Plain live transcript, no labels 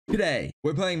Today,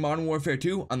 we're playing Modern Warfare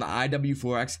 2 on the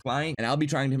IW4X client, and I'll be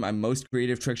trying to hit my most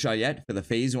creative trick shot yet for the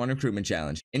Phase 1 recruitment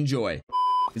challenge. Enjoy.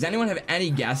 Does anyone have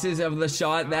any guesses of the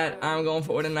shot that I'm going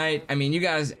for tonight? I mean, you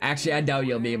guys, actually, I doubt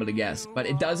you'll be able to guess, but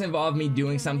it does involve me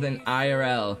doing something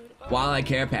IRL while I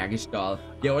care package stall.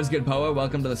 Yo, what's good, Poa?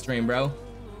 Welcome to the stream, bro.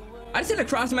 I just hit a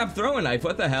cross-map throwing knife.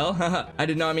 What the hell? I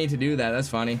did not mean to do that. That's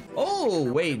funny. Oh,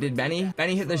 wait. Did Benny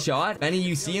hit the shot? Benny,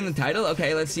 you see in the title?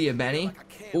 Okay, let's see it, Benny.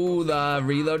 Ooh, the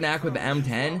reload knack with the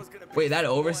M10. Wait, that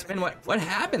overspin? What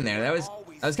happened there? That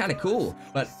was kind of cool,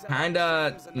 but kind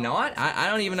of not. I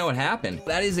don't even know what happened.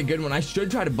 That is a good one. I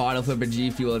should try to bottle flip a G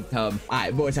Fuel tub. All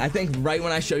right, boys. I think right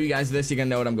when I show you guys this, you're gonna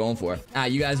know what I'm going for.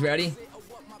 You guys ready?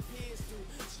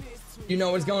 You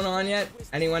know what's going on yet?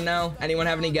 Anyone know? Anyone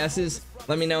have any guesses?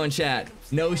 Let me know in chat.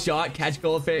 No shot, catch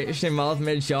goldfish in mouth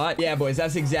mid shot. Yeah, boys,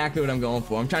 that's exactly what I'm going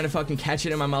for. I'm trying to fucking catch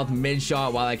it in my mouth mid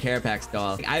shot while I care pack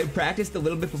stall. I practiced a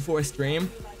little bit before stream.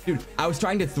 Dude, I was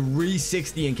trying to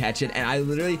 360 and catch it, and I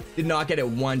literally did not get it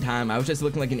one time. I was just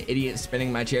looking like an idiot,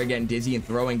 spinning my chair, getting dizzy, and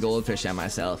throwing goldfish at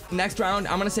myself. Next round,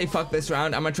 I'm gonna say fuck this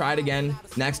round. I'm gonna try it again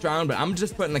next round, but I'm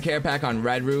just putting the care pack on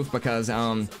red roof because,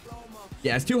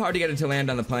 yeah, it's too hard to get it to land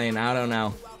on the plane. I don't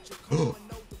know.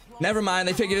 Never mind,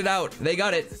 they figured it out. They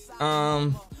got it.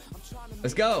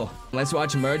 Let's go. Let's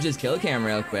watch Merge's kill cam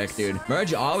real quick, dude.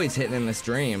 Merge always hitting in the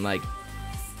stream. Like,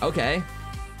 okay.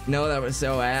 No, that was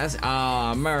so ass.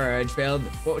 Ah, Merge failed.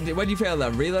 What'd you fail?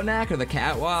 The reload knack or the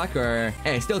catwalk? Or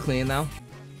hey, still clean though.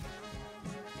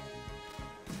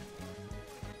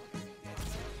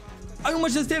 I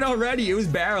almost just did already. It was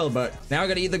barrel, but now I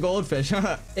gotta eat the goldfish.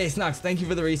 Hey, Snux, thank you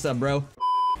for the resub, bro.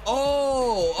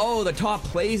 Oh, the top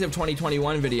plays of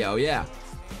 2021 video. Yeah.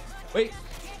 Wait,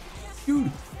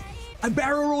 dude, I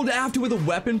barrel rolled after with a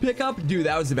weapon pickup. Dude,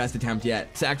 that was the best attempt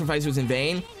yet. Sacrifice was in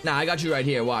vain. Nah, I got you right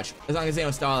here. Watch. As long as they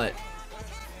don't stall it.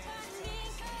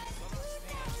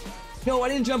 No, I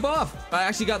didn't jump off. I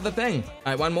actually got the thing. All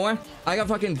right, one more. I got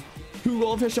fucking 2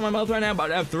 goldfish in my mouth right now. About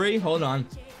to have 3. Hold on.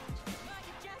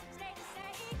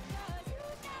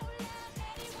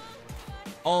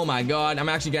 Oh my god, I'm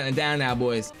actually getting it down now,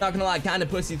 boys. Not gonna lie, kind of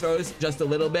pussy throws just a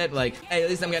little bit. Like, hey, at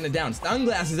least I'm getting it down.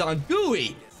 Sunglasses on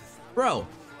Gooey. Bro.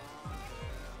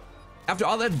 After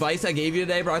all that advice I gave you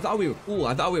today, bro, I thought we were cool.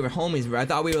 I thought we were homies, bro. I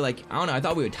thought we were like, I don't know, I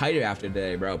thought we were tighter after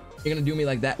today, bro. You're gonna do me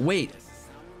like that? Wait.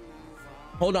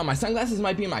 Hold on, my sunglasses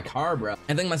might be in my car, bro.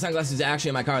 I think my sunglasses are actually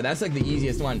in my car. That's like the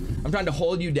easiest one. I'm trying to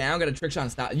hold you down, got a trick shot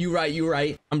and stop. You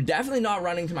right. I'm definitely not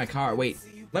running to my car. Wait,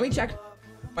 let me check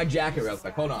my jacket real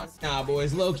quick. Hold on. Nah,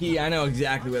 boys, low-key, I know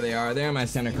exactly where they are. They're in my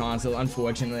center console,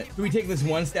 unfortunately. Can we take this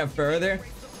one step further?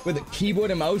 With a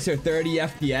keyboard and mouse or 30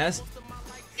 FPS?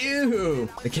 Ew.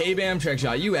 The K-Bam trick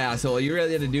shot. You asshole. You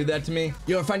really had to do that to me?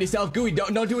 Yo, refund yourself. Gooey,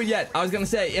 don't do it yet. I was gonna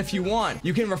say, if you want,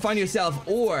 you can refund yourself,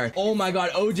 or, oh my god,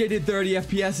 OJ did 30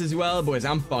 FPS as well. Boys,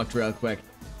 I'm fucked real quick.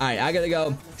 All right, I gotta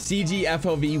go. CG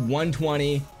FOV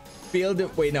 120.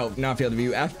 Wait, no, not field of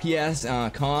view.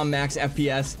 FPS, com, max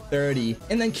FPS 30.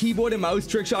 And then keyboard and mouse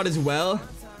trick shot as well.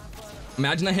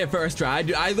 Imagine I hit first try.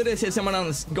 Dude, I literally hit someone on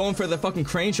the, going for the fucking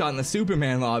crane shot in the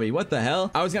Superman lobby. What the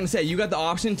hell? I was gonna say, you got the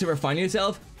option to refund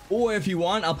yourself, or if you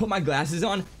want, I'll put my glasses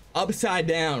on upside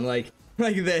down, like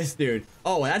this, dude.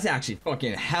 Oh, that's actually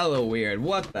fucking hella weird.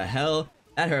 What the hell?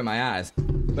 That hurt my eyes.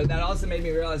 But that also made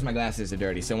me realize my glasses are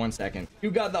dirty, so 1 second.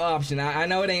 You got the option. I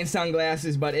know it ain't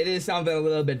sunglasses, but it is something a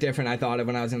little bit different I thought of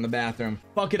when I was in the bathroom.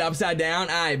 Fuck it upside down.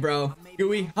 Alright, bro.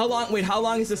 Gooey, how long? Wait, how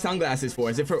long is the sunglasses for?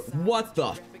 Is it for what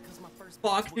the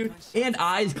fuck, dude? And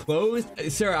eyes closed?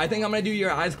 Sir, I think I'm gonna do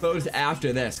your eyes closed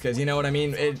after this, because you know what I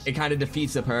mean? It kind of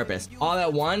defeats the purpose. All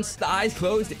at once, the eyes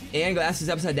closed and glasses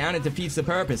upside down, it defeats the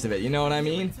purpose of it. You know what I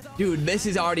mean? Dude, this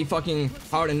is already fucking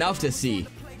hard enough to see.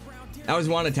 That was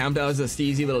one attempt. That was a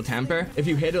steezy little temper. If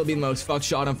you hit, it'll be the most fucked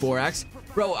shot on 4X.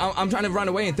 Bro, I'm trying to run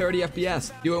away in 30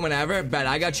 FPS. Do it whenever. Bet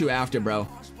I got you after, bro.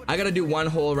 I gotta do one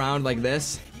whole round like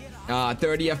this.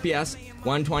 30 FPS,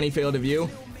 120 field of view.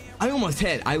 I almost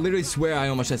hit. I literally swear I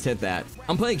almost just hit that.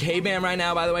 I'm playing K-Bam right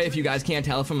now, by the way, if you guys can't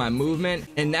tell from my movement.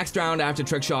 And next round, I have to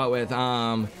trick shot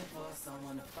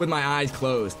with my eyes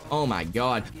closed. Oh my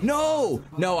god. No,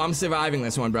 I'm surviving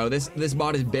this one, bro. This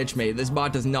bot is bitch made. This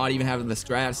bot does not even have the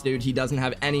straps, dude. He doesn't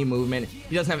have any movement.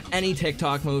 He doesn't have any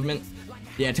TikTok movement.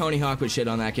 Yeah, Tony Hawk would shit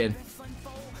on that kid.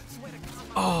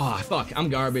 Oh, fuck, I'm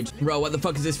garbage. Bro, what the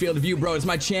fuck is this field of view? Bro, it's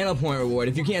my channel point reward.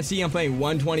 If you can't see, I'm playing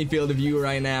 120 field of view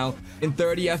right now in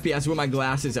 30 FPS with my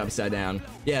glasses upside down.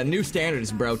 Yeah, new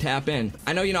standards, bro. Tap in.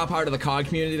 I know you're not part of the COD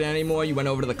community anymore. You went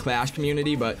over to the Clash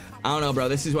community, but I don't know, bro.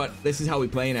 This is how we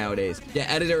play nowadays. Yeah,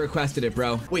 editor requested it,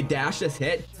 bro. Wait, Dash just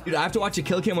hit? Dude, I have to watch a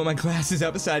kill cam with my glasses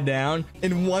upside down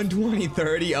in 120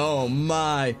 30. Oh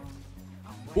my.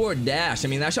 Or dash. I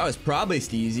mean, that shot was probably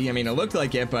steezy. I mean, it looked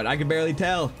like it, but I could barely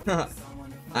tell. All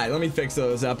right, let me fix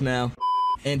those up now.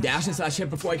 And dash and slash hit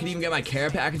before I could even get my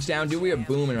care package down. Dude, we are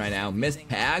booming right now. Missed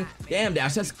pag. Damn,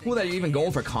 dash, that's cool that you're even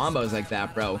going for combos like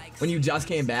that, bro. When you just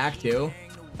came back, too.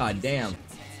 God damn.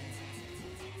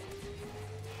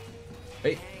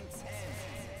 Wait.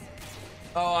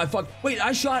 Oh, I fucked. Wait,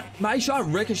 my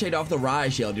shot ricocheted off the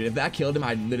riot shield, dude. If that killed him,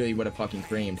 I literally would have fucking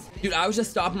creamed. Dude, I was just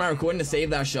stopping my recording to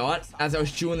save that shot as I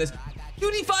was chewing this.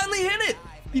 Dude, he finally hit it.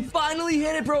 He finally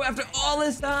hit it, bro, after all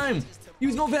this time. He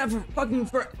was going for that for fucking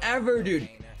forever, dude.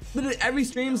 Literally every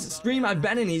stream I've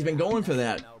been in, he's been going for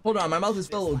that. Hold on, my mouth is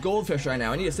filled with goldfish right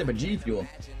now. I need a sip of G Fuel.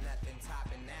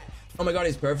 Oh my god,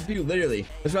 he's perfect for you, literally.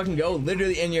 Let's fucking go,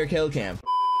 literally in your kill cam.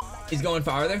 He's going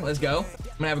farther, let's go.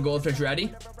 I'm gonna have a goldfish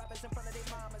ready.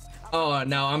 Oh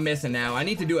no, I'm missing now. I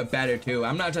need to do it better too.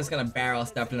 I'm not just gonna barrel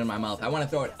stuff into my mouth. I want to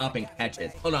throw it up and catch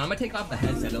it. Hold on, I'm gonna take off the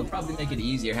headset. It'll probably make it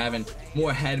easier having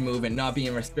more head movement, not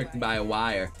being restricted by a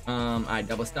wire. I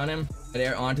double stun him.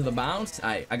 There onto the bounce.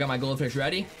 I got my goldfish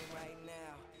ready.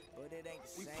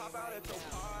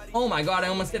 Oh my god, I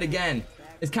almost did again.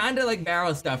 It's kind of like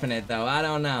barrel stuff in it though. I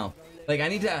don't know. Like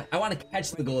I want to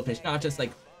catch the goldfish, not just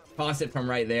like toss it from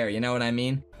right there. You know what I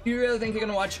mean? Do you really think you're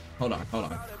gonna watch? Hold on,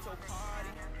 hold on.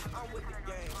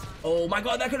 Oh my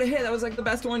god, that could have hit. That was like the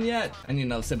best one yet. I need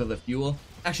another sip of the fuel.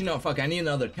 Actually, no, fuck. I need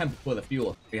another temp for the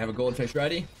fuel. We have a goldfish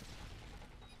ready.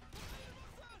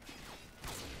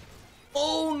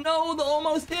 Oh no, the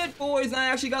almost hit, boys. I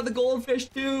actually got the goldfish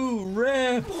too.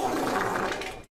 Rip.